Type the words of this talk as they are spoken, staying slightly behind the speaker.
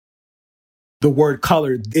the word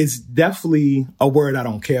colored is definitely a word I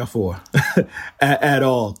don't care for at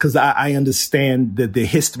all, because I understand the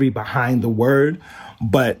history behind the word,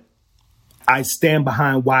 but I stand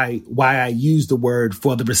behind why I use the word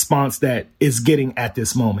for the response that it's getting at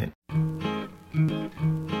this moment.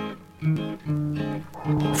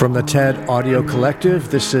 From the TED Audio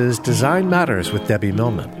Collective, this is Design Matters with Debbie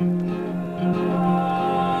Millman.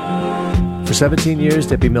 For 17 years,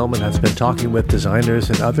 Debbie Millman has been talking with designers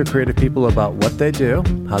and other creative people about what they do,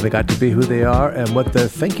 how they got to be who they are, and what they're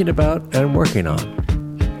thinking about and working on.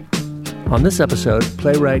 On this episode,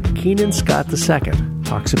 playwright Keenan Scott II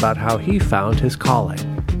talks about how he found his calling.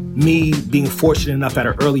 Me being fortunate enough at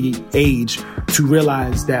an early age to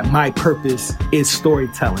realize that my purpose is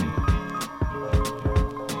storytelling.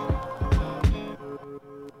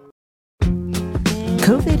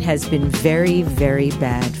 COVID has been very, very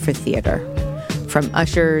bad for theater. From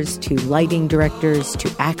ushers to lighting directors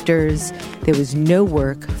to actors, there was no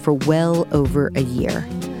work for well over a year.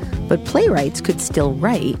 But playwrights could still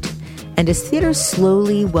write. And as theaters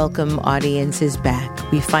slowly welcome audiences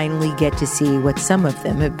back, we finally get to see what some of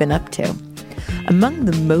them have been up to. Among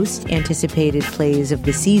the most anticipated plays of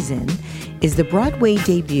the season is the Broadway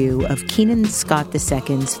debut of Keenan Scott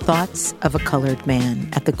II's Thoughts of a Colored Man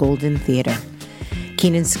at the Golden Theater.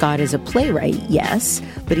 Keenan Scott is a playwright, yes,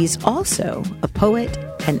 but he's also a poet,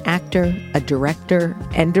 an actor, a director,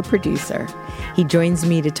 and a producer. He joins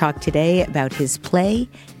me to talk today about his play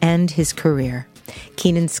and his career.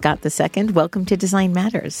 Keenan Scott II, welcome to Design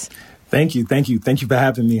Matters. Thank you for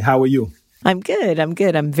having me. How are you? I'm good.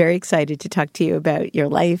 I'm very excited to talk to you about your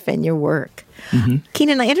life and your work. Mm-hmm.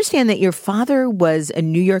 Keenan, I understand that your father was a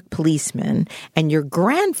New York policeman and your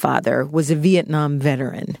grandfather was a Vietnam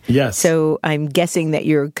veteran. Yes. So I'm guessing that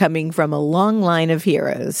you're coming from a long line of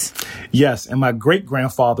heroes. Yes, and my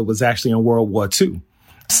great-grandfather was actually in World War II.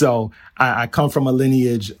 So I come from a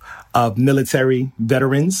lineage of military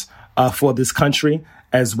veterans for this country,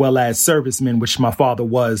 as well as servicemen, which my father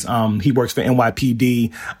was. He works for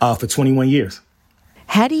NYPD for 21 years.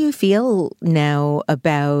 How do you feel now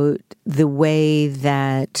about the way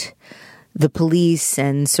that the police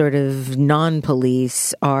and sort of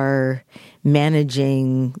non-police are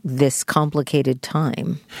managing this complicated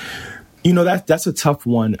time? You know, that's a tough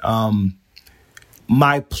one.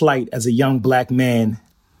 My plight as a young Black man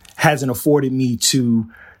hasn't afforded me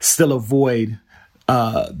to still avoid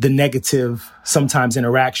the negative, sometimes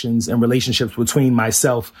interactions and relationships between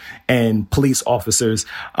myself and police officers.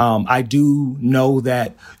 I do know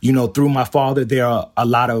that, through my father, there are a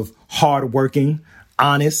lot of hardworking,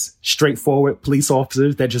 honest, straightforward police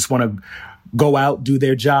officers that just want to go out, do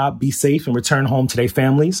their job, be safe, and return home to their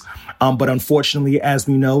families. But unfortunately, as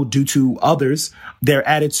we know, due to others, their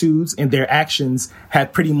attitudes and their actions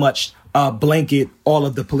had pretty much blanket all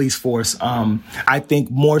of the police force. I think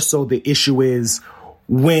more so the issue is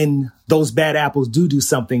when those bad apples do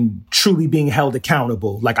something, truly being held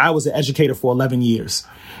accountable. Like, I was an educator for 11 years.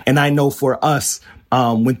 And I know for us,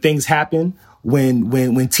 when things happen,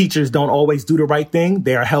 when teachers don't always do the right thing,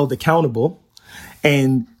 they are held accountable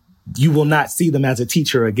and you will not see them as a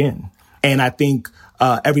teacher again. And I think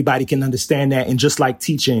everybody can understand that. And just like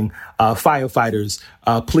teaching firefighters,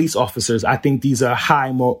 police officers, I think these are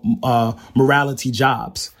high morality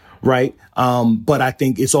jobs. Right. But I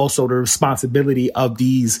think it's also the responsibility of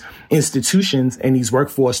these institutions and these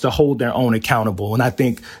workforce to hold their own accountable. And I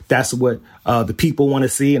think that's what the people want to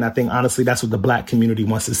see. And I think, honestly, that's what the Black community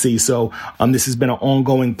wants to see. So this has been an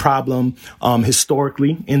ongoing problem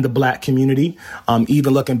historically in the Black community,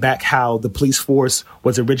 even looking back how the police force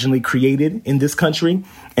was originally created in this country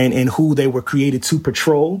and who they were created to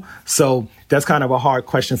patrol. So that's kind of a hard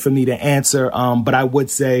question for me to answer. But I would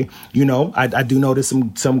say, I do know there's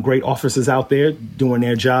some great officers out there doing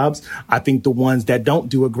their jobs. I think the ones that don't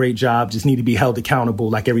do a great job just need to be held accountable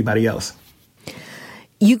like everybody else.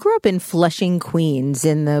 You grew up in Flushing, Queens,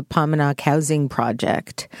 in the Pominock Housing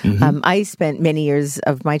Project. Mm-hmm. I spent many years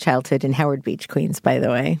of my childhood in Howard Beach, Queens, by the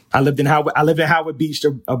way. I lived in Howard Beach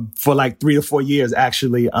for like 3 or 4 years,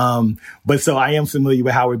 actually. But so I am familiar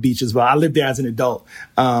with Howard Beach as well. I lived there as an adult.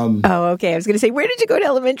 Okay. I was going to say, where did you go to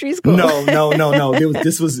elementary school? No.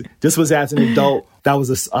 This was as an adult. That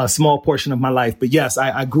was a small portion of my life. But yes,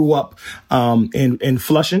 I grew up in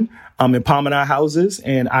Flushing. In Pominock houses,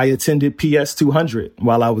 and I attended PS 200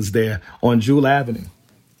 while I was there on Jewel Avenue.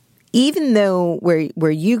 Even though where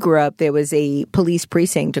you grew up, there was a police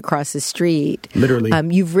precinct across the street. Literally.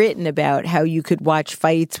 You've written about how you could watch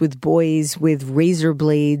fights with boys with razor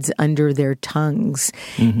blades under their tongues.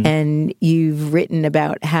 Mm-hmm. And you've written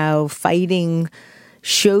about how fighting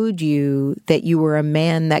showed you that you were a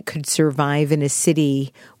man that could survive in a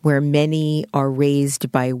city where many are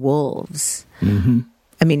raised by wolves. Mm-hmm.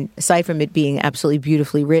 I mean, aside from it being absolutely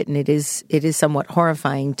beautifully written, it is somewhat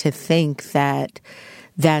horrifying to think that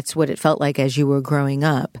that's what it felt like as you were growing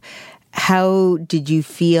up. How did you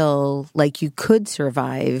feel like you could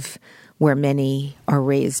survive where many are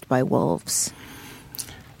raised by wolves?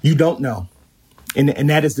 You don't know. And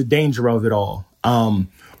that is the danger of it all.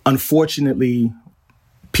 Unfortunately,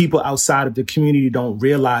 people outside of the community don't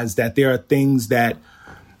realize that there are things that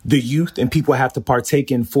the youth and people have to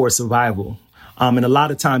partake in for survival. And a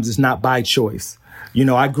lot of times it's not by choice.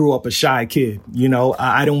 I grew up a shy kid.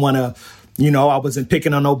 I didn't want to, I wasn't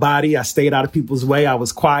picking on nobody. I stayed out of people's way. I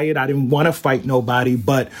was quiet. I didn't want to fight nobody.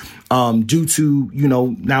 But due to,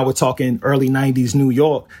 now we're talking early 90s New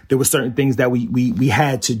York, there were certain things that we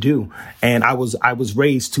had to do. And I was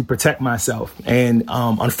raised to protect myself. And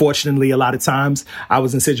unfortunately, a lot of times I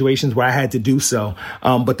was in situations where I had to do so.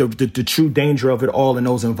 But the true danger of it all in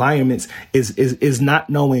those environments is not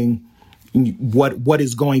knowing what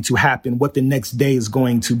is going to happen, what the next day is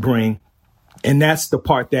going to bring. And that's the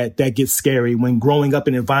part that gets scary. When growing up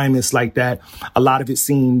in environments like that, a lot of it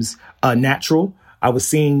seems natural. I was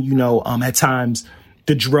seeing, at times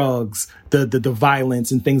the drugs, the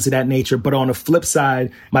violence and things of that nature. But on the flip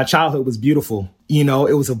side, my childhood was beautiful. It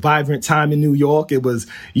was a vibrant time in New York. It was,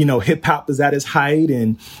 hip hop was at its height.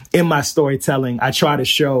 And in my storytelling, I try to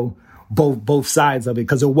show both sides of it,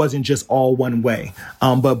 because it wasn't just all one way.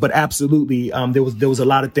 But absolutely, there was a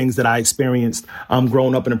lot of things that I experienced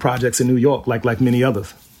growing up in the projects in New York, like many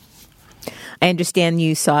others. I understand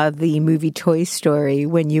you saw the movie Toy Story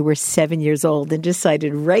when you were 7 years old and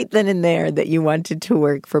decided right then and there that you wanted to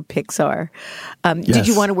work for Pixar. Yes. Did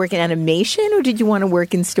you want to work in animation or did you want to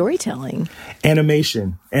work in storytelling?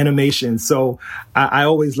 Animation. So I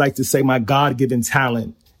always like to say my God-given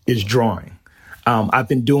talent is drawing. I've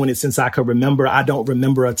been doing it since I could remember. I don't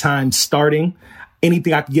remember a time starting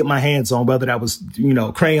anything I could get my hands on, whether that was,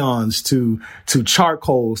 crayons to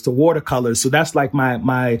charcoals to watercolors. So that's like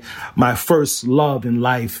my first love in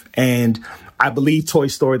life. And I believe Toy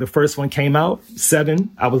Story, the first one came out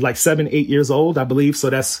I was like 7, 8 years old, I believe. So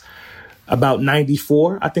that's about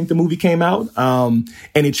 94. I think the movie came out. And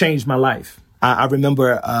it changed my life. I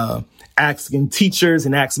remember, asking teachers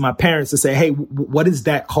and asking my parents to say, hey, what is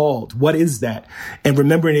that called? What is that? And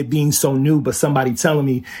remembering it being so new, but somebody telling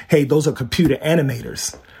me, hey, those are computer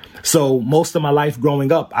animators. So most of my life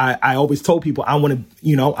growing up, I always told people I want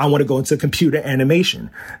to go into computer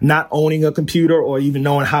animation, not owning a computer or even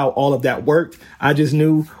knowing how all of that worked. I just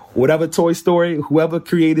knew whatever Toy Story, whoever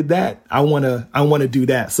created that, I want to do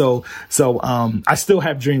that. So I still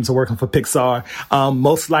have dreams of working for Pixar.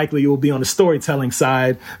 Most likely it will be on the storytelling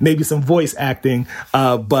side, maybe some voice acting.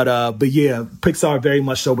 But yeah, Pixar very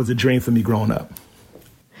much so was a dream for me growing up.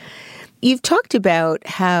 You've talked about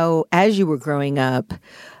how, as you were growing up,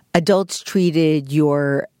 adults treated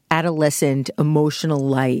your adolescent emotional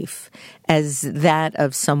life as that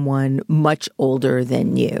of someone much older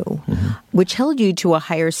than you, mm-hmm. which held you to a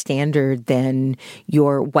higher standard than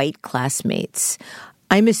your white classmates.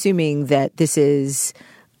 I'm assuming that this is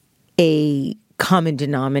a common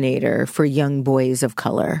denominator for young boys of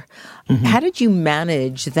color. Mm-hmm. How did you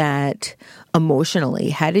manage that emotionally?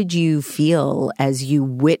 How did you feel as you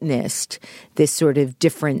witnessed this sort of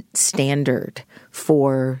different standard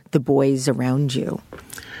for the boys around you?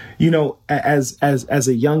 As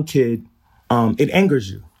a young kid, it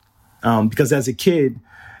angers you because as a kid,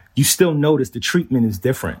 you still notice the treatment is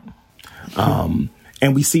different. And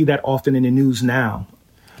we see that often in the news now.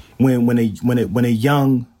 When a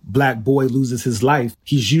young Black boy loses his life,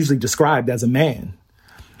 he's usually described as a man,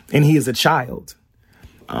 and he is a child.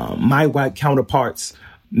 My white counterparts,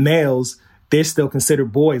 males, they're still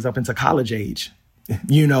considered boys up into college age.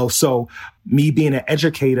 So me being an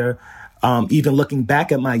educator, even looking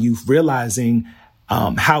back at my youth, realizing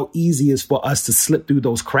how easy it is for us to slip through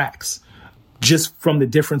those cracks just from the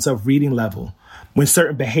difference of reading level. When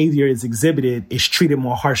certain behavior is exhibited, it's treated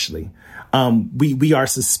more harshly. We are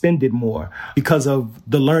suspended more because of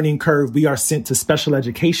the learning curve. We are sent to special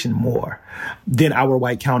education more than our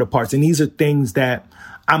white counterparts. And these are things that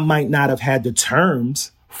I might not have had the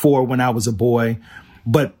terms for when I was a boy,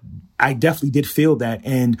 but I definitely did feel that.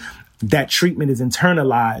 And that treatment is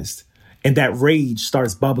internalized. And that rage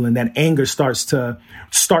starts bubbling. That anger starts to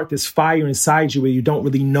start this fire inside you where you don't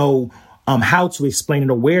really know how to explain it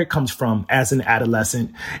or where it comes from as an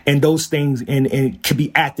adolescent. And those things and it can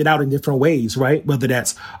be acted out in different ways, right? Whether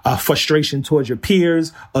that's frustration towards your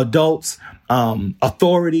peers, adults,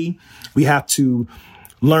 authority. We have to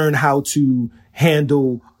learn how to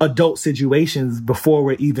handle adult situations before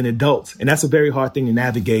we're even adults. And that's a very hard thing to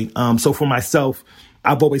navigate. So for myself,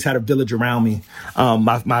 I've always had a village around me.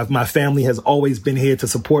 My family has always been here to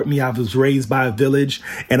support me. I was raised by a village,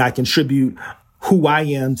 and I contribute who I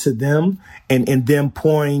am to them, and them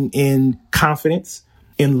pouring in confidence,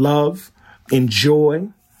 in love, in joy,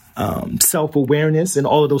 self-awareness, and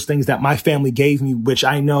all of those things that my family gave me, which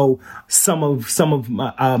I know some of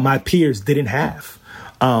my peers didn't have.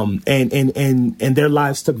 And their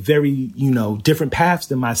lives took very, different paths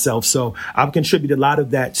than myself. So I've contributed a lot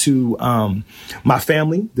of that to my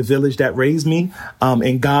family, the village that raised me,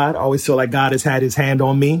 and God. I always feel like God has had his hand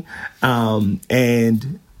on me.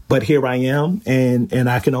 But here I am, and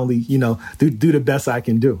I can only, do the best I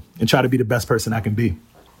can do and try to be the best person I can be.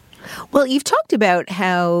 Well, you've talked about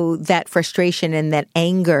how that frustration and that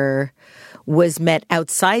anger was met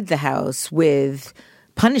outside the house with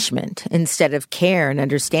punishment instead of care and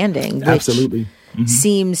understanding, which Absolutely. Mm-hmm.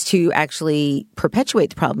 seems to actually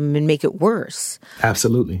perpetuate the problem and make it worse.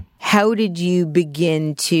 Absolutely. How did you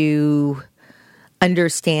begin to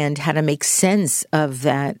understand how to make sense of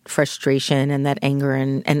that frustration and that anger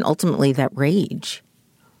and ultimately that rage?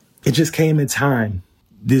 It just came in time.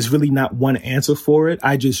 There's really not one answer for it.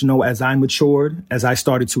 I just know as I matured, as I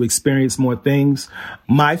started to experience more things,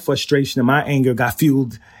 my frustration and my anger got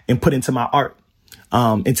fueled and put into my art,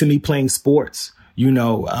 into me playing sports.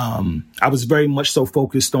 I was very much so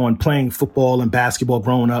focused on playing football and basketball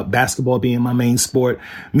growing up, basketball being my main sport,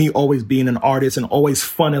 me always being an artist and always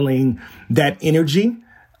funneling that energy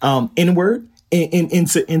inward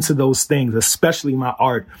into those things, especially my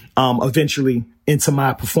art, eventually into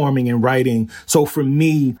my performing and writing. So for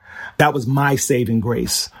me, that was my saving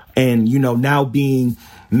grace. And, now being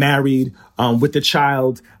married with a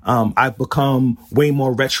child, I've become way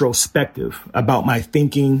more retrospective about my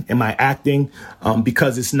thinking and my acting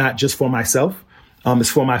because it's not just for myself. It's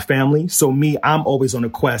for my family. So I'm always on a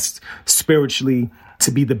quest spiritually to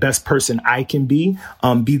be the best person I can be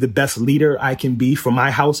the best leader I can be for my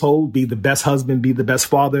household, be the best husband, be the best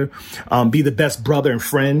father, be the best brother and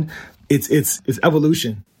friend. It's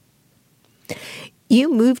evolution.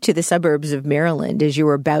 You moved to the suburbs of Maryland as you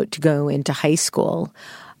were about to go into high school,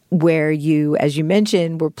 where you, as you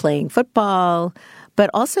mentioned, were playing football, but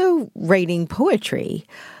also writing poetry.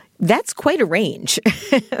 That's quite a range.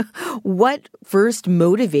 What first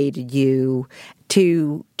motivated you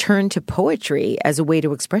to turn to poetry as a way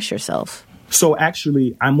to express yourself? So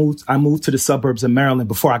actually, I moved to the suburbs of Maryland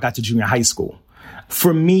before I got to junior high school.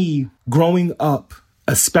 For me, growing up,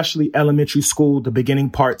 especially elementary school, the beginning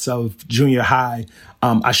parts of junior high,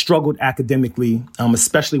 I struggled academically,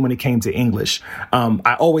 especially when it came to English.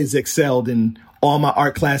 I always excelled in all my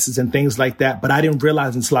art classes and things like that, but I didn't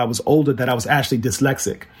realize until I was older that I was actually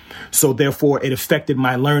dyslexic. So therefore, it affected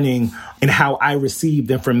my learning and how I received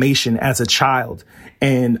information as a child.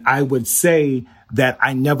 And I would say that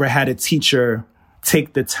I never had a teacher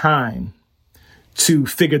take the time to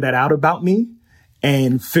figure that out about me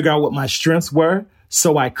and figure out what my strengths were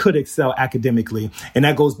so I could excel academically. And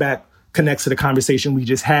that connects to the conversation we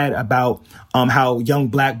just had about how young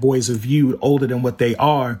Black boys are viewed older than what they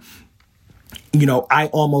are. I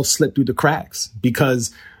almost slipped through the cracks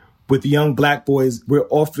because with young Black boys, we're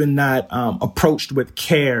often not approached with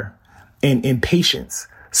care and patience.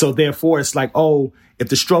 So therefore, it's like, if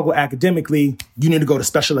the struggle academically, you need to go to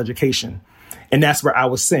special education. And that's where I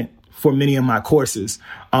was sent for many of my courses.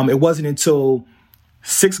 It wasn't until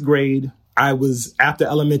 6th grade, after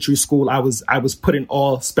elementary school, I was put in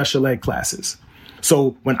all special ed classes.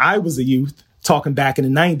 So when I was a youth, talking back in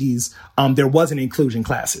the 90s, there wasn't inclusion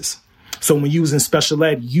classes. So when you was in special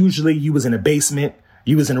ed, usually you was in a basement,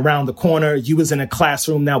 you was in around the corner, you was in a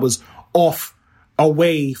classroom that was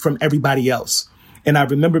away from everybody else. And I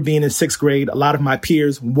remember being in 6th grade, a lot of my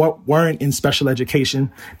peers weren't in special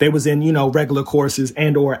education. They was in, regular courses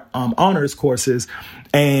and or honors courses.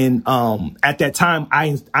 And at that time, I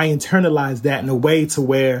internalized that in a way to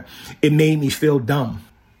where it made me feel dumb.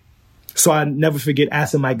 So I never forget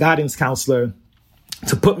asking my guidance counselor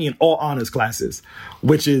to put me in all honors classes,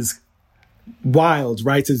 which is wild,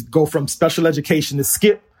 right? To go from special education to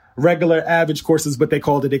skip regular average courses, but they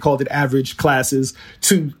called it average classes,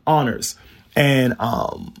 to honors. And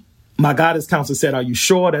my guidance counselor said, "Are you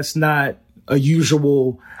sure that's not a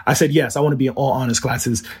usual?" I said, "Yes, I want to be in all honors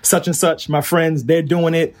classes. Such and such, my friends, they're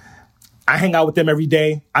doing it. I hang out with them every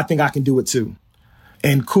day. I think I can do it too."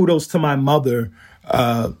 And kudos to my mother.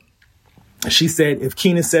 She said, if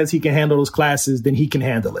Keenan says he can handle those classes, then he can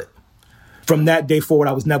handle it. From that day forward,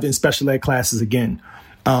 I was never in special ed classes again.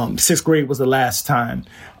 6th grade was the last time.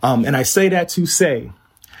 And I say that to say,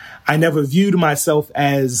 I never viewed myself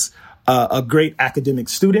as a great academic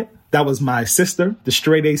student. That was my sister, the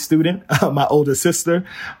straight A student, my older sister.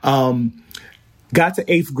 Got to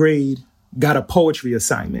 8th grade, got a poetry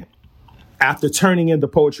assignment. After turning in the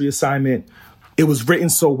poetry assignment, it was written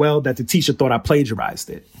so well that the teacher thought I plagiarized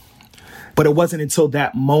it. But it wasn't until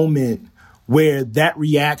that moment where that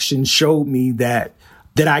reaction showed me that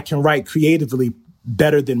I can write creatively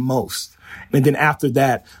better than most. And then after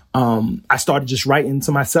that, I started just writing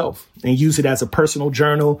to myself and use it as a personal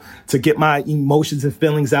journal to get my emotions and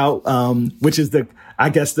feelings out, which is the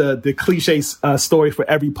cliche story for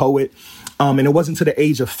every poet. And it wasn't until the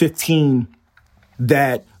age of 15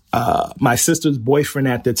 that my sister's boyfriend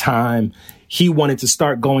at the time, he wanted to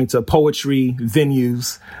start going to poetry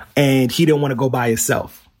venues and he didn't want to go by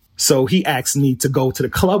himself. So he asked me to go to the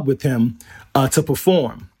club with him to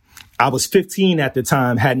perform. I was 15 at the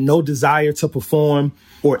time, had no desire to perform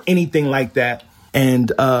or anything like that.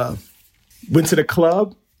 And went to the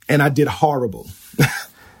club and I did horrible.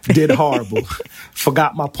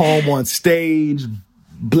 Forgot my poem on stage,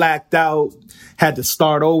 blacked out, had to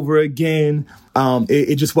start over again.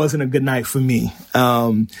 It just wasn't a good night for me.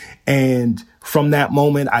 And from that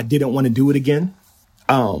moment, I didn't want to do it again.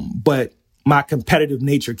 But my competitive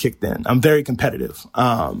nature kicked in. I'm very competitive.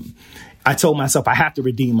 I told myself I have to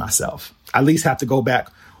redeem myself. I at least have to go back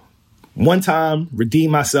one time,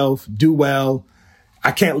 redeem myself, do well.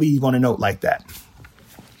 I can't leave on a note like that.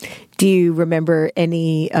 Do you remember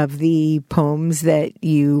any of the poems that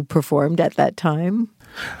you performed at that time?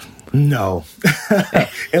 No,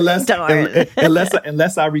 unless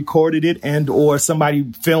I recorded it and or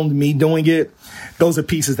somebody filmed me doing it. Those are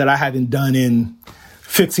pieces that I haven't done in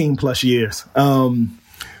 15 plus years.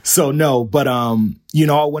 So no, but I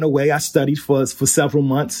went away. I studied for several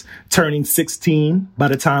months, turning 16 by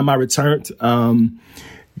the time I returned.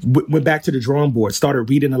 Went back to the drawing board, started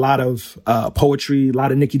reading a lot of poetry, a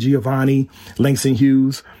lot of Nikki Giovanni, Langston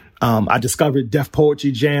Hughes. I discovered Def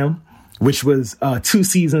Poetry Jam, which was 2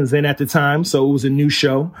 seasons in at the time. So it was a new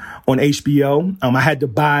show on HBO. I had to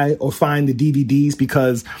buy or find the DVDs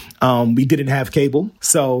because we didn't have cable.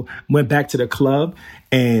 So went back to the club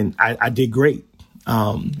and I did great.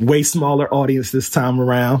 Way smaller audience this time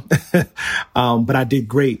around. But I did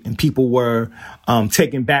great. And people were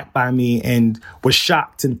taken back by me and were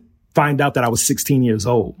shocked to find out that I was 16 years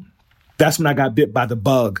old. That's when I got bit by the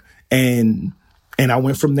bug. And I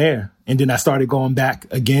went from there. And then I started going back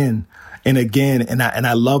again and again. And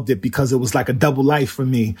I loved it because it was like a double life for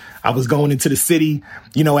me. I was going into the city,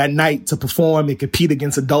 at night to perform and compete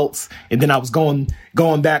against adults. And then I was going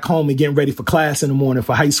back home and getting ready for class in the morning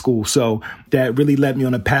for high school. So that really led me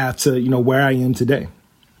on a path to, where I am today.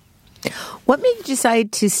 What made you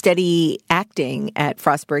decide to study acting at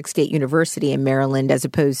Frostburg State University in Maryland as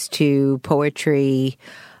opposed to poetry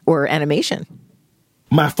or animation?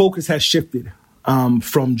 My focus has shifted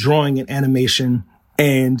from drawing and animation.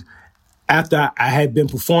 And after I had been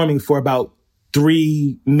performing for about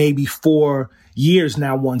 3, maybe 4 years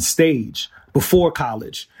now on stage before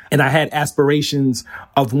college, and I had aspirations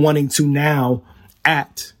of wanting to now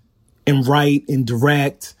act and write and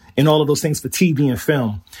direct and all of those things for TV and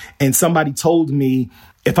film. And somebody told me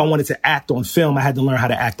if I wanted to act on film, I had to learn how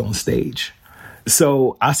to act on stage.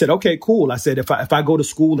 So I said, okay, cool. I said, if I go to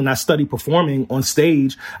school and I study performing on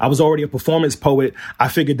stage, I was already a performance poet. I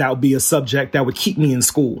figured that would be a subject that would keep me in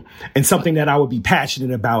school and something that I would be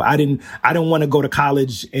passionate about. I didn't want to go to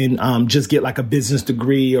college and just get like a business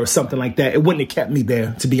degree or something like that. It wouldn't have kept me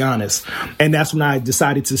there, to be honest. And that's when I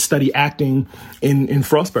decided to study acting in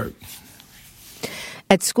Frostburg.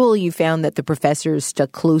 At school, you found that the professors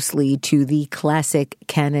stuck closely to the classic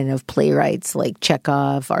canon of playwrights like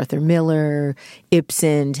Chekhov, Arthur Miller,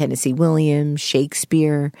 Ibsen, Tennessee Williams,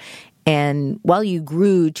 Shakespeare. And while you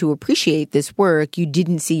grew to appreciate this work, you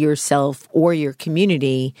didn't see yourself or your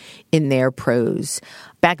community in their prose.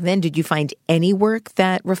 Back then, did you find any work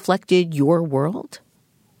that reflected your world?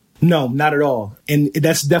 No, not at all. And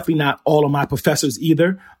that's definitely not all of my professors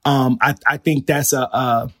either. I think that's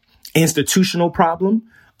a institutional problem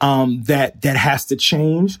that has to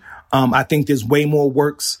change. I think there's way more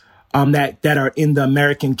works that are in the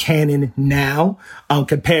American canon now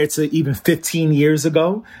compared to even 15 years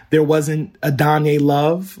ago. There wasn't a Danye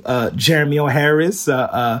Love, Jeremy O. Harris,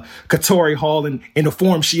 Katori Hall in the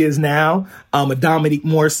form she is now, a Dominique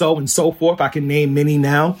Morisseau, and so forth. I can name many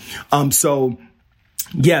now. So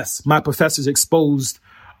yes, my professors exposed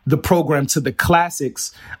the program to the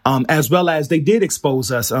classics, as well as they did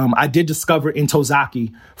expose us. I did discover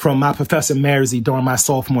Intozaki from my professor Marzi during my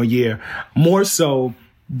sophomore year. More so,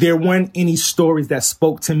 there weren't any stories that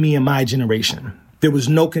spoke to me and my generation. There was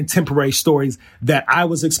no contemporary stories that I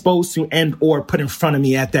was exposed to and or put in front of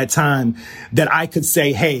me at that time that I could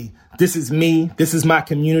say, hey, this is me. This is my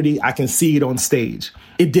community. I can see it on stage.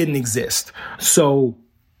 It didn't exist. So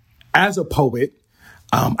as a poet,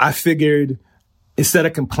 I figured instead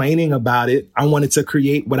of complaining about it, I wanted to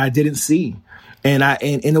create what I didn't see. And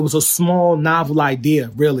it was a small novel idea,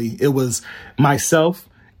 really. It was myself.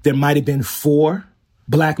 There might have been 4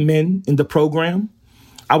 Black men in the program.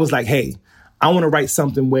 I was like, hey, I want to write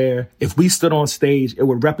something where if we stood on stage, it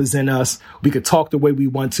would represent us. We could talk the way we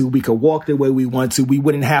want to. We could walk the way we want to. We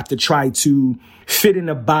wouldn't have to try to fit in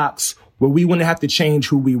a box where we wouldn't have to change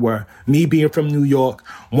who we were. Me being from New York,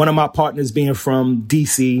 one of my partners being from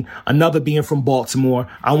DC, another being from Baltimore.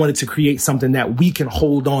 I wanted to create something that we can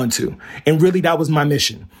hold on to. And really, that was my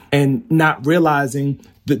mission. And not realizing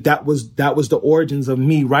that was the origins of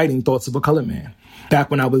me writing Thoughts of a Colored Man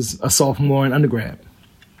back when I was a sophomore in undergrad.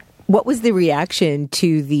 What was the reaction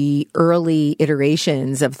to the early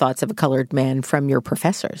iterations of Thoughts of a Colored Man from your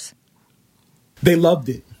professors? They loved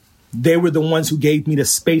it. They were the ones who gave me the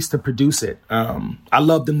space to produce it. I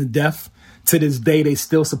love them to death. To this day, they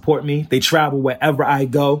still support me. They travel wherever I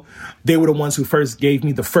go. They were the ones who first gave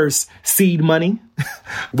me the first seed money,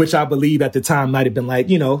 which I believe at the time might have been like,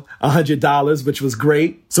 $100, which was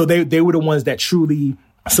great. So they were the ones that truly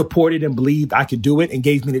supported and believed I could do it and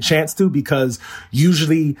gave me the chance to, because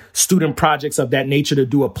usually student projects of that nature to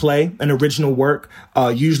do a play, an original work,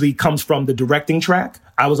 usually comes from the directing track.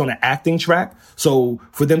 I was on an acting track. So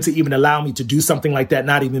for them to even allow me to do something like that,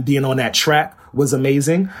 not even being on that track, was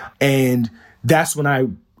amazing. And that's when I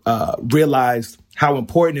realized how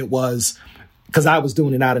important it was, because I was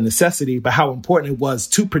doing it out of necessity, but how important it was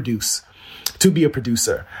to produce, to be a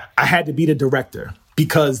producer. I had to be the director,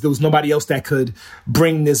 because there was nobody else that could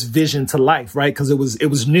bring this vision to life, right? Because it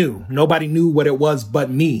was new. Nobody knew what it was but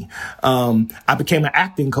me. I became an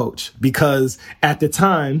acting coach because at the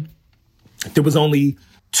time, there was only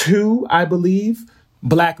 2, I believe,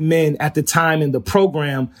 Black men at the time in the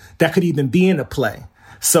program that could even be in a play.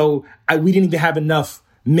 So we didn't even have enough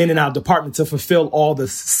men in our department to fulfill all the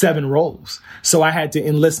 7 roles. So I had to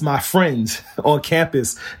enlist my friends on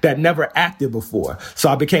campus that never acted before. So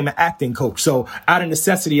I became an acting coach. So out of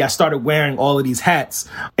necessity, I started wearing all of these hats.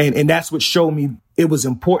 And that's what showed me it was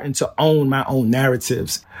important to own my own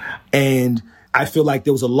narratives. And I feel like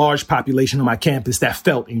there was a large population on my campus that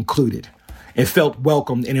felt included and felt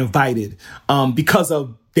welcomed and invited because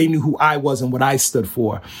they knew who I was and what I stood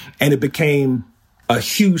for. And it became a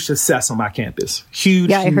huge success on my campus.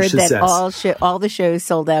 Huge I heard success. That all the shows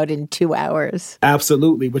sold out in 2 hours.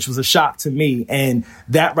 Absolutely, which was a shock to me. And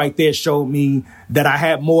that right there showed me that I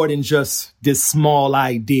had more than just this small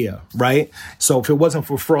idea, right? So if it wasn't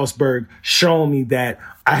for Frostburg showing me that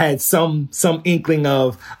I had some inkling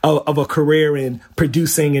of a career in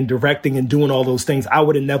producing and directing and doing all those things, I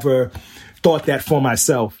would have never thought that for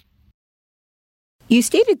myself. You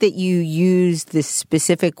stated that you used this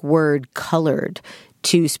specific word colored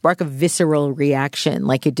to spark a visceral reaction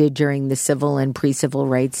like it did during the civil and pre-civil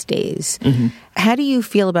rights days. Mm-hmm. How do you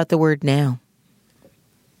feel about the word now?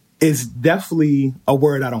 It's definitely a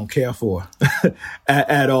word I don't care for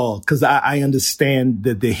at all, because I understand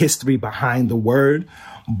the history behind the word,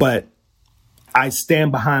 but I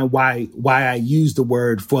stand behind why I use the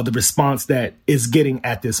word for the response that it's getting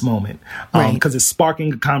at this moment. Because it's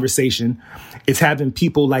sparking a conversation. It's having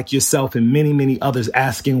people like yourself and many, many others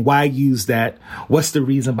asking why use that? What's the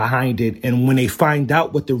reason behind it? And when they find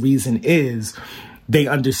out what the reason is, they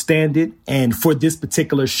understand it. And for this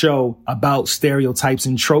particular show about stereotypes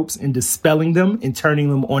and tropes and dispelling them and turning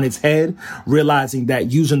them on its head, realizing that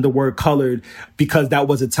using the word colored, because that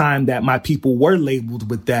was a time that my people were labeled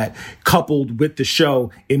with that, coupled with the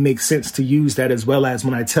show, it makes sense to use that, as well as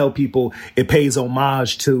when I tell people it pays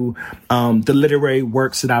homage to the literary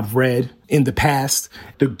works that I've read in the past,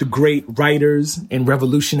 the great writers and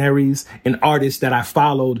revolutionaries and artists that I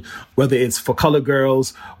followed, whether it's For Colored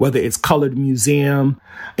Girls, whether it's Colored Museum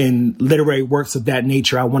and literary works of that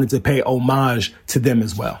nature. I wanted to pay homage to them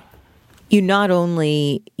as well. You not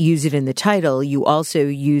only use it in the title, you also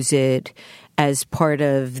use it as part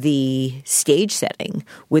of the stage setting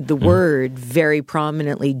with the word very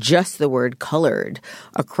prominently, just the word colored,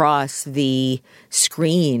 across the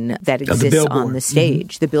screen that exists on the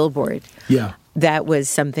stage, the billboard. Yeah. That was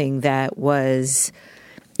something that was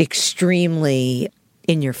extremely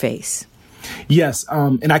in your face. Yes,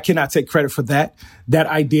 and I cannot take credit for that. That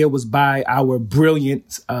idea was by our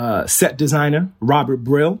brilliant set designer, Robert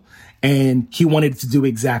Brill. And he wanted to do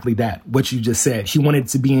exactly that, what you just said. He wanted it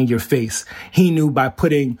to be in your face. He knew by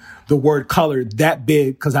putting the word colored that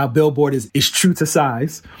big, because our billboard is true to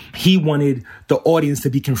size, he wanted the audience to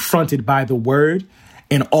be confronted by the word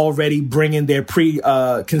and already bringing their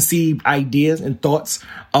preconceived ideas and thoughts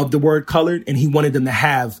of the word colored. And he wanted them to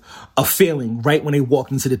have a feeling right when they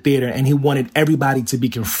walked into the theater. And he wanted everybody to be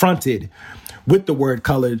confronted with the word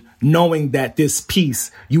colored, knowing that this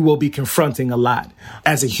piece you will be confronting a lot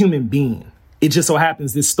as a human being. It just so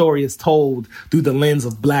happens this story is told through the lens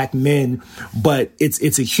of Black men, but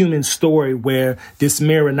it's a human story where this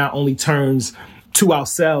mirror not only turns to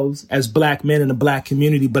ourselves as Black men in the Black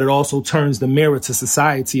community, but it also turns the mirror to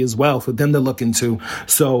society as well for them to look into.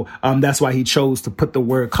 So that's why he chose to put the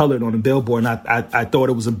word colored on the billboard. And I thought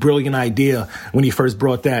it was a brilliant idea when he first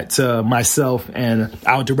brought that to myself and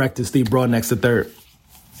our director, Steve Broadnex III.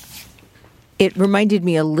 It reminded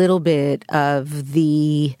me a little bit of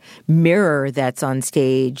the mirror that's on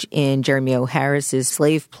stage in Jeremy O. Harris's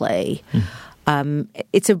Slave play.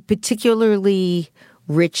 It's a particularly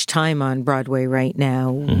rich time on Broadway right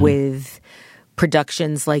now with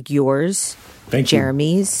productions like yours,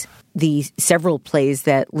 Jeremy's, the several plays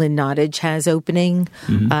that Lynn Nottage has opening,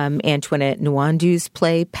 Antoinette Nwandu's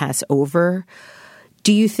play, Pass Over.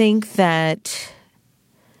 Do you think that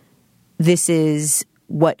this is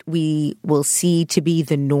what we will see to be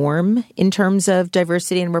the norm in terms of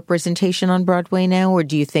diversity and representation on Broadway now? Or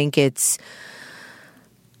do you think it's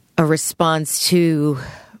a response to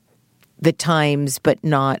the times, but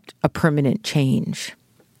not a permanent change?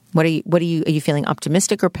 Are you feeling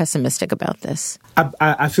optimistic or pessimistic about this?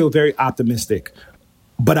 I feel very optimistic,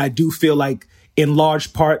 but I do feel like in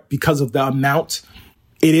large part because of the amount,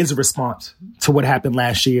 it is a response to what happened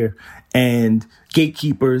last year and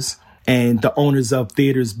gatekeepers and the owners of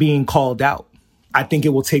theaters being called out. I think it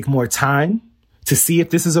will take more time to see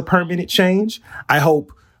if this is a permanent change. I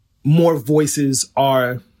hope more voices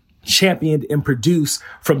are championed and produced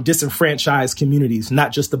from disenfranchised communities,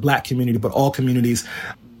 not just the Black community, but all communities.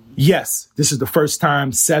 Yes, this is the first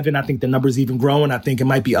time 7, I think the number's even growing. I think it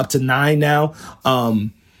might be up to 9 now,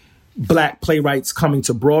 Black playwrights coming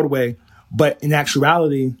to Broadway. But in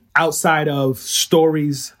actuality, outside of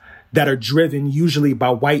stories that are driven usually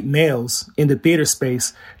by white males in the theater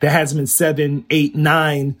space, there hasn't been 7, 8,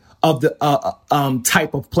 9 of the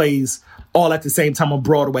type of plays all at the same time on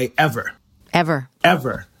Broadway ever. Ever.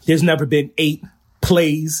 There's never been 8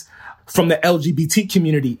 plays from the LGBT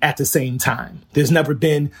community at the same time. There's never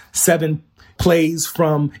been 7 plays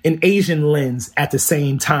from an Asian lens at the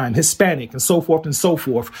same time, Hispanic, and so forth and so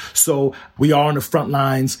forth. So we are on the front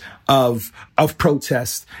lines of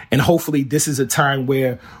protest. And hopefully this is a time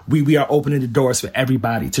where we are opening the doors for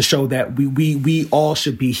everybody to show that we all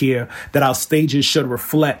should be here, that our stages should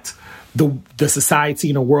reflect the society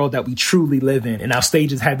and the world that we truly live in. And our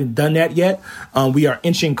stages haven't done that yet. We are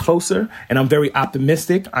inching closer, and I'm very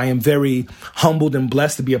optimistic. I am very humbled and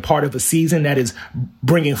blessed to be a part of a season that is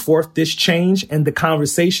bringing forth this change and the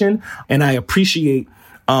conversation. And I appreciate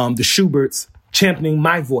the Schuberts championing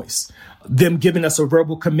my voice, them giving us a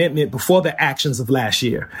verbal commitment before the actions of last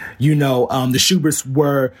year. You know, the Schuberts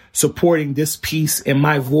were supporting this piece and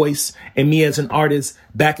my voice and me as an artist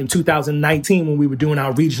back in 2019 when we were doing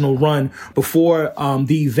our regional run before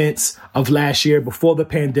the events of last year, before the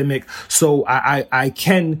pandemic. So I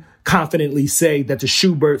can confidently say that the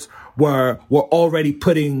Schuberts were already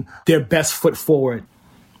putting their best foot forward.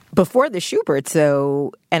 Before the Schuberts,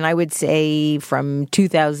 though, and I would say from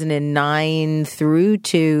 2009 through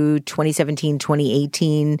to 2017,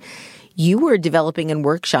 2018, you were developing and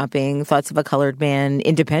workshopping Thoughts of a Colored Man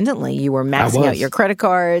independently. You were maxing out your credit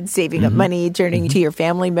cards, saving up money, turning to your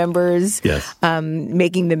family members,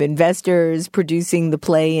 making them investors, producing the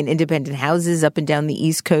play in independent houses up and down the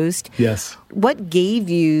East Coast. Yes. What gave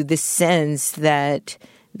you the sense that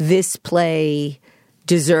this play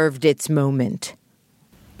deserved its moment?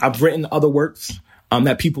 I've written other works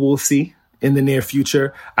that people will see in the near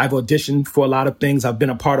future. I've auditioned for a lot of things. I've been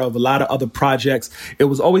a part of a lot of other projects. It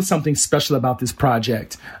was always something special about this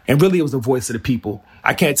project. And really, it was the voice of the people.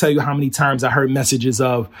 I can't tell you how many times I heard messages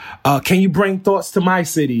of, can you bring Thoughts to my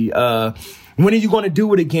city? When are you going to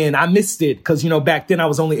do it again? I missed it because, back then I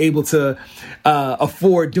was only able to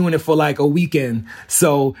afford doing it for like a weekend.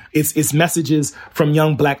 So it's messages from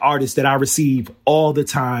young Black artists that I receive all the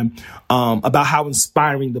time about how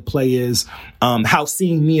inspiring the play is, how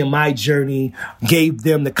seeing me and my journey gave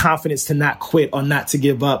them the confidence to not quit or not to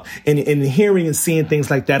give up. And hearing and seeing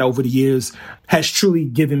things like that over the years has truly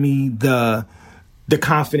given me the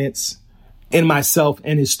confidence in myself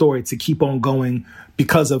and his story to keep on going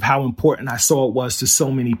because of how important I saw it was to so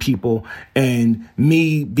many people, and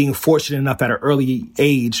me being fortunate enough at an early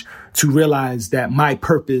age to realize that my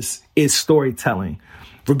purpose is storytelling.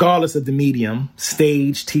 Regardless of the medium,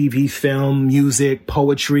 stage, TV, film, music,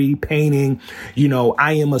 poetry, painting,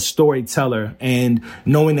 I am a storyteller, and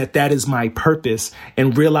knowing that that is my purpose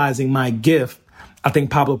and realizing my gift. I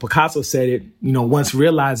think Pablo Picasso said it, once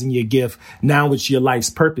realizing your gift, now it's your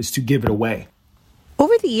life's purpose to give it away.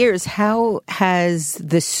 Over the years, how has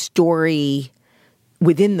the story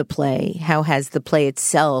within the play, how has the play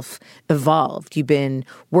itself evolved? You've been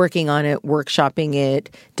working on it, workshopping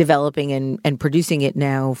it, developing and producing it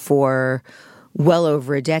now for well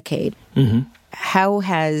over a decade. Mm-hmm. How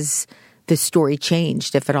has the story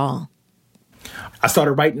changed, if at all? I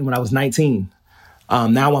started writing when I was 19.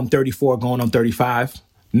 Now I'm 34, going on 35,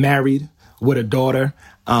 married with a daughter.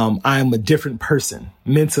 I am a different person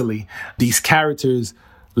mentally. These characters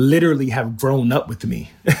literally have grown up with me.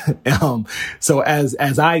 So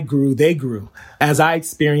as I grew, they grew. As I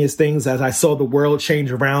experienced things, as I saw the world change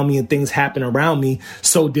around me and things happen around me,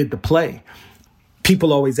 so did the play.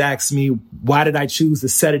 People always ask me, why did I choose to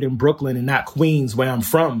set it in Brooklyn and not Queens, where I'm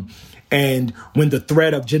from? And when the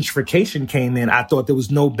threat of gentrification came in, I thought there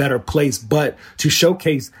was no better place but to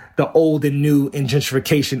showcase the old and new in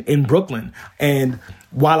gentrification in Brooklyn. And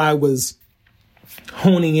while I was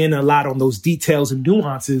honing in a lot on those details and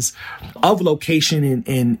nuances of location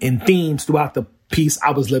and themes throughout the piece,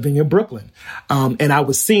 I was living in Brooklyn. And I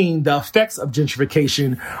was seeing the effects of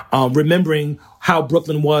gentrification, remembering how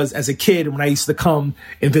Brooklyn was as a kid when I used to come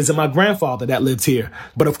and visit my grandfather that lived here.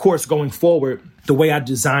 But of course, going forward, the way I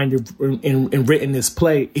designed and written this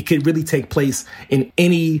play, it could really take place in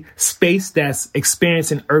any space that's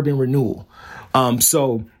experiencing urban renewal.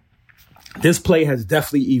 So this play has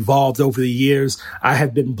definitely evolved over the years. I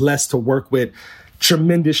have been blessed to work with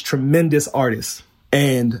tremendous artists.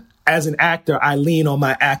 And as an actor, I lean on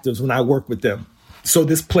my actors when I work with them. So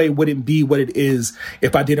this play wouldn't be what it is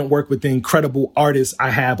if I didn't work with the incredible artists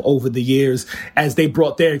I have over the years as they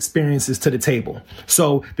brought their experiences to the table.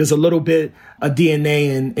 So there's a little bit of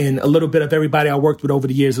DNA and a little bit of everybody I worked with over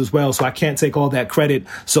the years as well. So I can't take all that credit.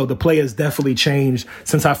 So the play has definitely changed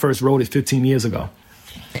since I first wrote it 15 years ago.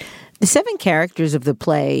 The 7 characters of the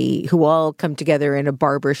play, who all come together in a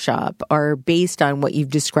barber shop, are based on what you've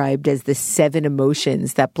described as the 7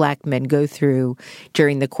 emotions that Black men go through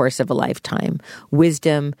during the course of a lifetime: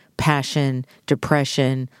 wisdom, passion,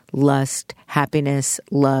 depression, lust, happiness,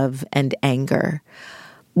 love, and anger.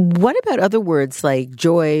 What about other words like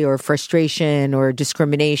joy or frustration or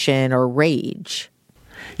discrimination or rage?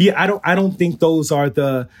 Yeah, I don't think those are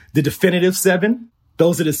the definitive 7.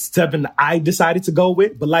 Those are the 7 I decided to go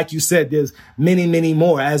with. But like you said, there's many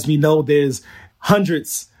more. As we know, there's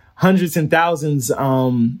hundreds and thousands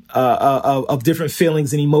of different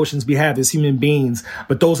feelings and emotions we have as human beings.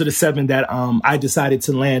 But those are the 7 that I decided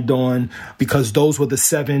to land on because those were the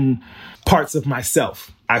 7 parts of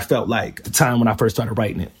myself, I felt like, at the time when I first started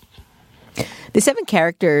writing it. The 7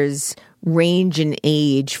 characters range in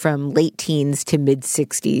age from late teens to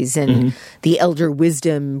mid-60s. And the elder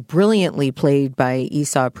Wisdom, brilliantly played by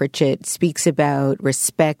Esau Pritchett, speaks about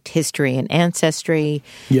respect, history, and ancestry.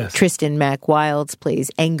 Yes. Tristan Mack Wilds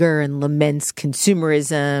plays anger and laments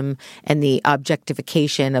consumerism and the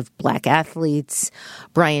objectification of Black athletes.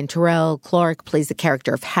 Brian Terrell Clark plays the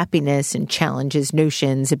character of happiness and challenges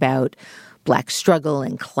notions about Black struggle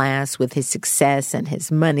and class with his success and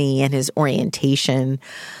his money and his orientation.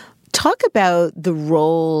 Talk about the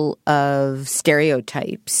role of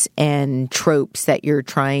stereotypes and tropes that you're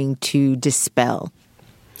trying to dispel.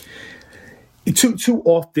 Too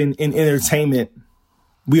often in entertainment,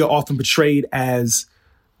 we are often portrayed as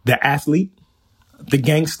the athlete, the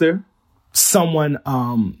gangster, someone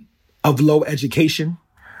of low education,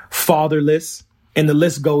 fatherless, and the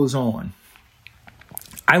list goes on.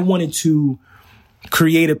 I wanted to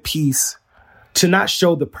create a piece to not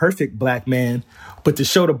show the perfect Black man, but to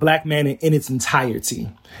show the Black man in its entirety.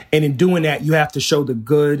 And in doing that, you have to show the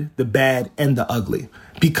good, the bad, and the ugly,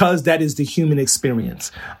 because that is the human experience.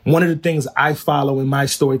 One of the things I follow in my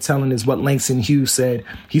storytelling is what Langston Hughes said.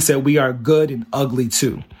 He said, we are good and ugly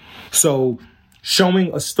too. So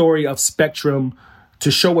showing a story of spectrum,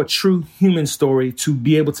 to show a true human story, to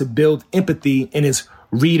be able to build empathy in its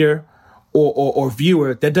reader or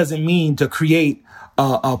viewer, that doesn't mean to create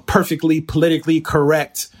a perfectly politically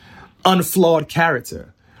correct, unflawed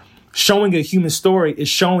character. Showing a human story is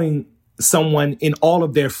showing someone in all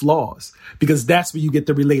of their flaws, because that's where you get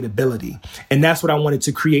the relatability. And that's what I wanted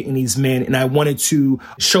to create in these men. And I wanted to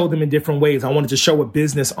show them in different ways. I wanted to show a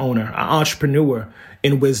business owner, an entrepreneur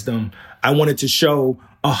in Wisdom. I wanted to show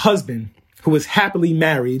a husband who is happily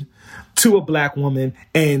married to a Black woman,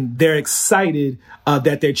 and they're excited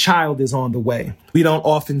that their child is on the way. We don't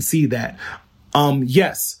often see that.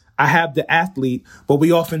 Yes, I have the athlete, but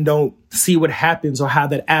we often don't see what happens or how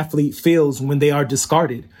that athlete feels when they are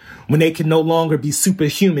discarded, when they can no longer be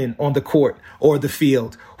superhuman on the court or the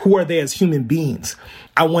field. Who are they as human beings?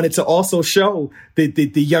 I wanted to also show the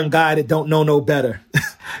young guy that don't know no better,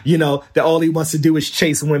 that all he wants to do is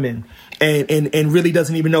chase women and really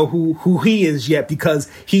doesn't even know who he is yet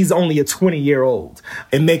because he's only a 20-year-old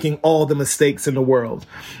and making all the mistakes in the world.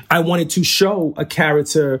 I wanted to show a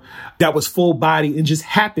character that was full body and just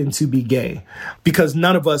happened to be gay because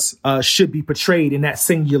none of us should be portrayed in that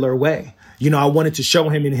singular way. I wanted to show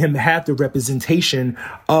him and him have the representation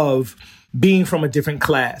of being from a different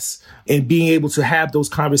class and being able to have those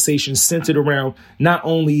conversations centered around not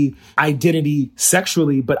only identity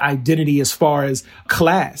sexually, but identity as far as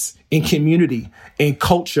class and community and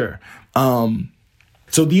culture.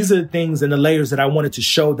 So these are the things and the layers that I wanted to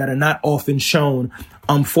show that are not often shown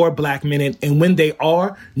for Black men. And when they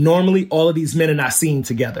are, normally all of these men are not seen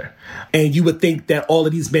together. And you would think that all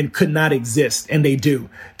of these men could not exist, and they do.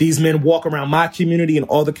 These men walk around my community and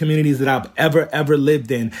all the communities that I've ever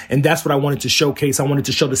lived in. And that's what I wanted to showcase. I wanted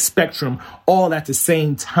to show the spectrum all at the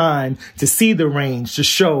same time, to see the range, to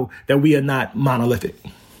show that we are not monolithic.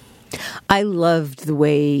 I loved the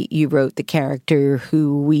way you wrote the character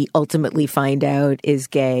who we ultimately find out is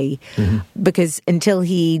gay, because until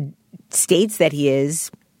he states that he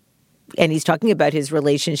is, and he's talking about his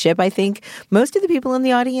relationship, I think most of the people in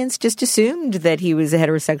the audience just assumed that he was a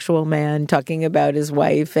heterosexual man talking about his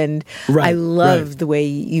wife. And I loved the way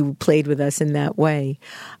you played with us in that way.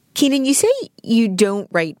 Keenan, you say you don't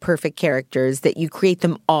write perfect characters, that you create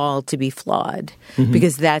them all to be flawed,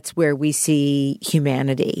 because that's where we see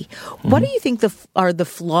humanity. What do you think are the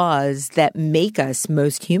flaws that make us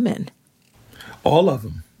most human? All of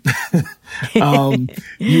them.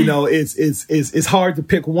 It's hard to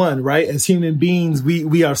pick one, right? As human beings,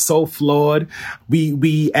 we are so flawed.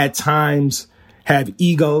 We at times have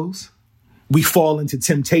egos. We fall into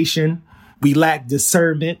temptation. We lack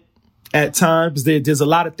discernment. At times, there's a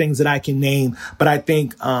lot of things that I can name, but I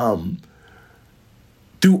think through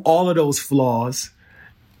all of those flaws,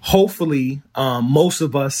 hopefully most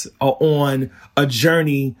of us are on a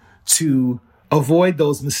journey to avoid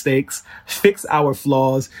those mistakes, fix our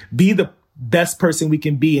flaws, be the best person we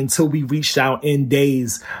can be until we reach our end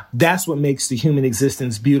days. That's what makes the human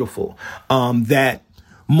existence beautiful, that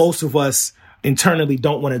most of us internally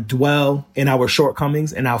don't want to dwell in our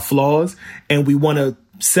shortcomings and our flaws, and we want to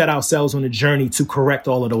set ourselves on a journey to correct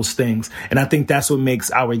all of those things. And I think that's what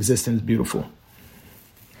makes our existence beautiful.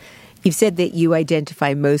 You've said that you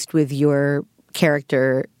identify most with your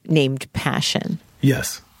character named Passion.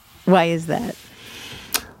 Yes. Why is that?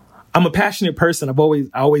 I'm a passionate person.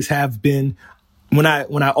 I always have been. When I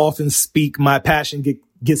often speak, my passion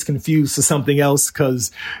gets confused to something else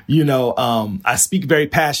because, I speak very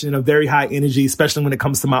passionate, of very high energy, especially when it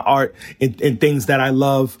comes to my art and things that I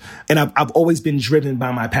love. And I've always been driven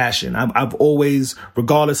by my passion. I've always,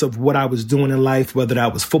 regardless of what I was doing in life, whether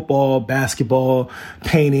that was football, basketball,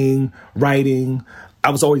 painting, writing,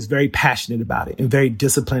 I was always very passionate about it and very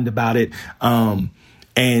disciplined about it.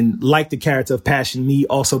 And like the character of Passion, me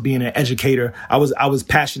also being an educator, I was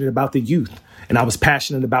passionate about the youth. And I was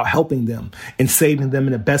passionate about helping them and saving them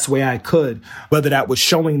in the best way I could, whether that was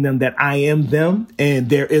showing them that I am them and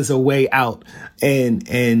there is a way out, and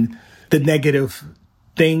the negative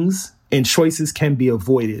things and choices can be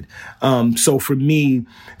avoided. So for me,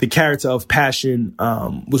 the character of Passion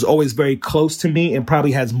was always very close to me and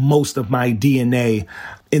probably has most of my DNA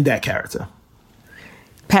in that character.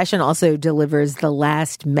 Passion also delivers the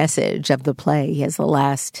last message of the play. He has the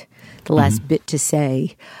last bit to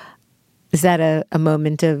say. Is that a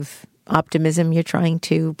moment of optimism you're trying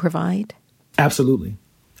to provide? Absolutely.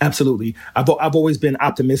 Absolutely. I've always been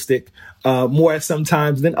optimistic, more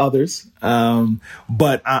sometimes than others.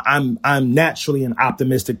 But I'm naturally an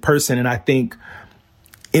optimistic person. And I think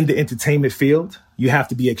in the entertainment field, you have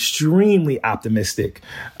to be extremely optimistic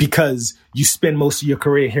because you spend most of your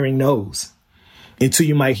career hearing no's, until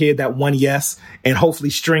you might hear that one yes and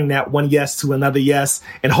hopefully string that one yes to another yes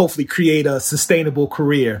and hopefully create a sustainable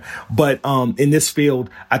career. But in this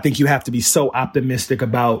field, I think you have to be so optimistic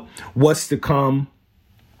about what's to come,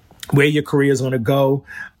 where your career is going to go,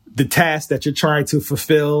 the tasks that you're trying to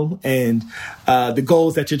fulfill, and the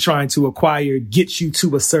goals that you're trying to acquire get you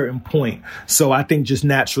to a certain point. So I think just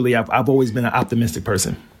naturally, I've always been an optimistic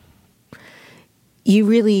person. You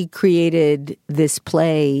really created this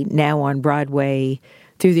play now on Broadway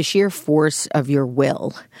through the sheer force of your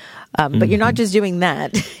will. But you're not just doing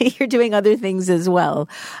that. You're doing other things as well.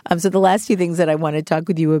 So the last two things that I want to talk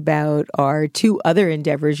with you about are two other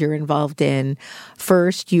endeavors you're involved in.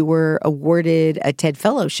 First, you were awarded a TED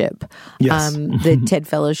Fellowship. Yes. The TED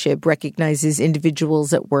Fellowship recognizes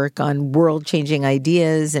individuals that work on world-changing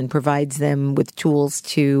ideas and provides them with tools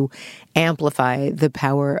to amplify the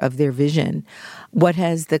power of their vision. What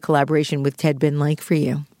has the collaboration with TED been like for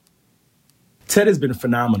you? TED has been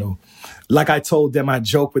phenomenal. Like I told them, I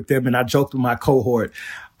joked with them and I joked with my cohort.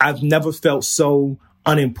 I've never felt so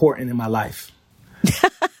unimportant in my life.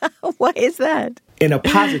 Why is that? In a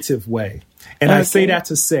positive way. And I say that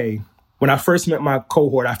to say, when I first met my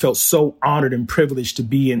cohort, I felt so honored and privileged to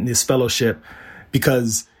be in this fellowship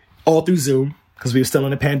because all through Zoom, because we were still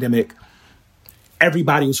in a pandemic,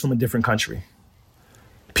 everybody was from a different country.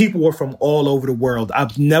 People were from all over the world.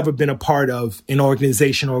 I've never been a part of an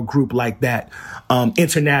organization or a group like that.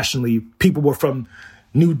 Internationally, people were from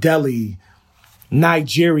New Delhi,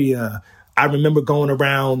 Nigeria. I remember going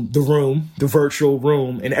around the room, the virtual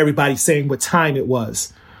room, and everybody saying what time it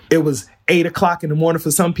was. It was 8 o'clock in the morning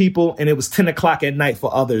for some people, and it was 10 o'clock at night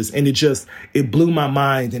for others. And it blew my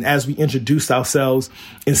mind. And as we introduced ourselves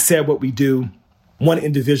and said what we do, one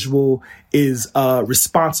individual is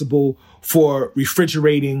responsible for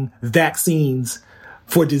refrigerating vaccines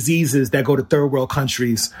for diseases that go to third world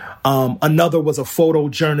countries. Another was a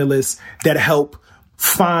photojournalist that helped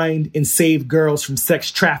find and save girls from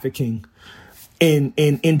sex trafficking in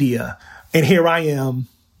India. And here I am,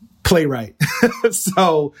 playwright.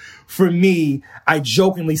 So for me, I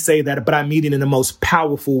jokingly say that, but I mean it in the most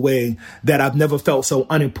powerful way, that I've never felt so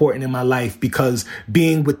unimportant in my life, because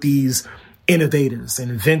being with these innovators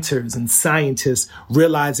and inventors and scientists,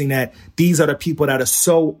 realizing that these are the people that are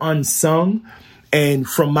so unsung. And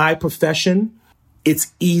from my profession,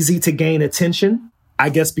 it's easy to gain attention, I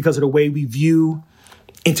guess, because of the way we view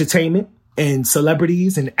entertainment and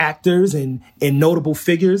celebrities and actors and notable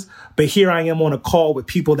figures. But here I am on a call with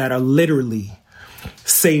people that are literally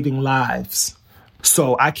saving lives.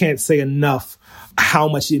 So I can't say enough how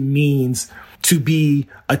much it means to be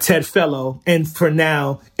a TED Fellow, and for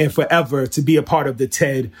now and forever to be a part of the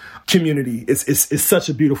TED community. It's such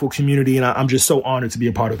a beautiful community, and I'm just so honored to be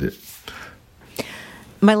a part of it.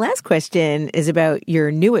 My last question is about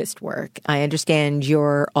your newest work. I understand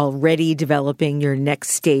you're already developing your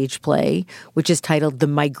next stage play, which is titled The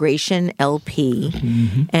Migration LP.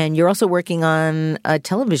 Mm-hmm. And you're also working on a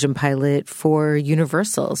television pilot for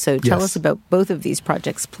Universal. So tell us about both of these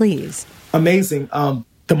projects, please. Amazing.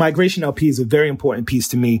 The Migration LP is a very important piece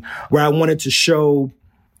to me, where I wanted to show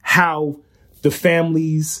how the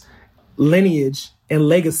family's lineage and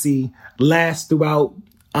legacy lasts throughout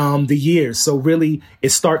the years. So really,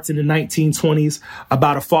 it starts in the 1920s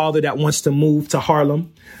about a father that wants to move to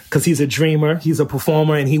Harlem because he's a dreamer, he's a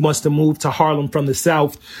performer, and he wants to move to Harlem from the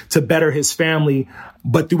South to better his family.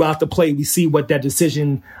 But throughout the play, we see what that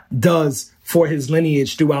decision does for his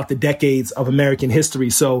lineage throughout the decades of American history.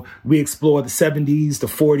 So we explore the 70s, the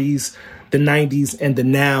 40s, the 90s, and the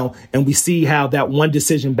now. And we see how that one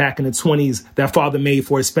decision back in the 20s that father made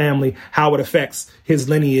for his family, how it affects his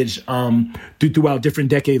lineage throughout different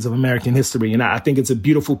decades of American history. And I think it's a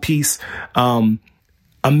beautiful piece.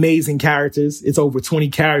 Amazing characters. It's over 20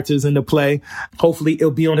 characters in the play. Hopefully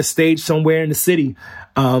it'll be on a stage somewhere in the city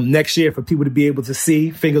next year for people to be able to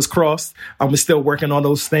see. Fingers crossed. I'm still working on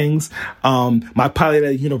those things. My pilot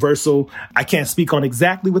at Universal, I can't speak on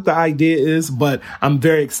exactly what the idea is, but I'm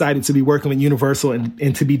very excited to be working with Universal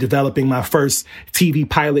and to be developing my first TV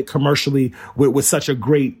pilot commercially with such a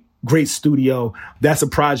great studio. That's a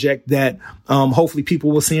project that hopefully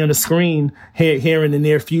people will see on the screen here in the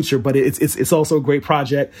near future. But it's also a great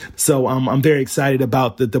project. So I'm very excited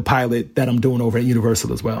about the pilot that I'm doing over at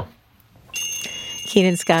Universal as well.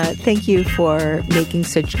 Keenan Scott, thank you for making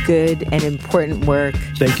such good and important work.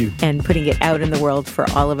 Thank you. And putting it out in the world for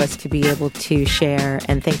all of us to be able to share.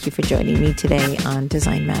 And thank you for joining me today on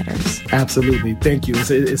Design Matters. Absolutely. Thank you.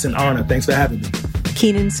 It's an honor. Thanks for having me.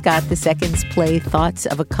 Keenan Scott II's play Thoughts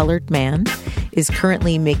of a Colored Man is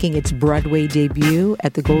currently making its Broadway debut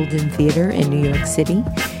at the Golden Theater in New York City.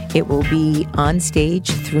 It will be on stage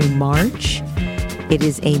through March. It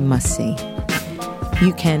is a must-see.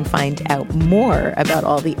 You can find out more about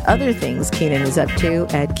all the other things Keenan is up to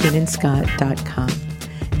at KeenanScott.com.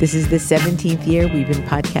 This is the 17th year we've been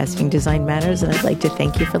podcasting Design Matters, and I'd like to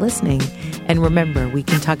thank you for listening. And remember, we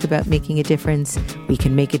can talk about making a difference, we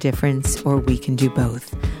can make a difference, or we can do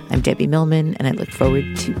both. I'm Debbie Millman, and I look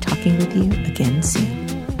forward to talking with you again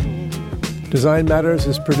soon. Design Matters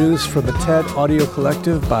is produced for the TED Audio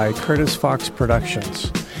Collective by Curtis Fox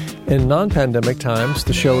Productions. In non-pandemic times,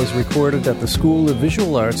 the show is recorded at the School of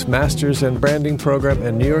Visual Arts Masters and Branding Program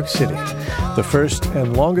in New York City, the first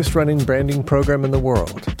and longest-running branding program in the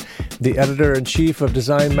world. The editor-in-chief of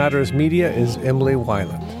Design Matters Media is Emily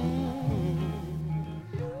Weiland.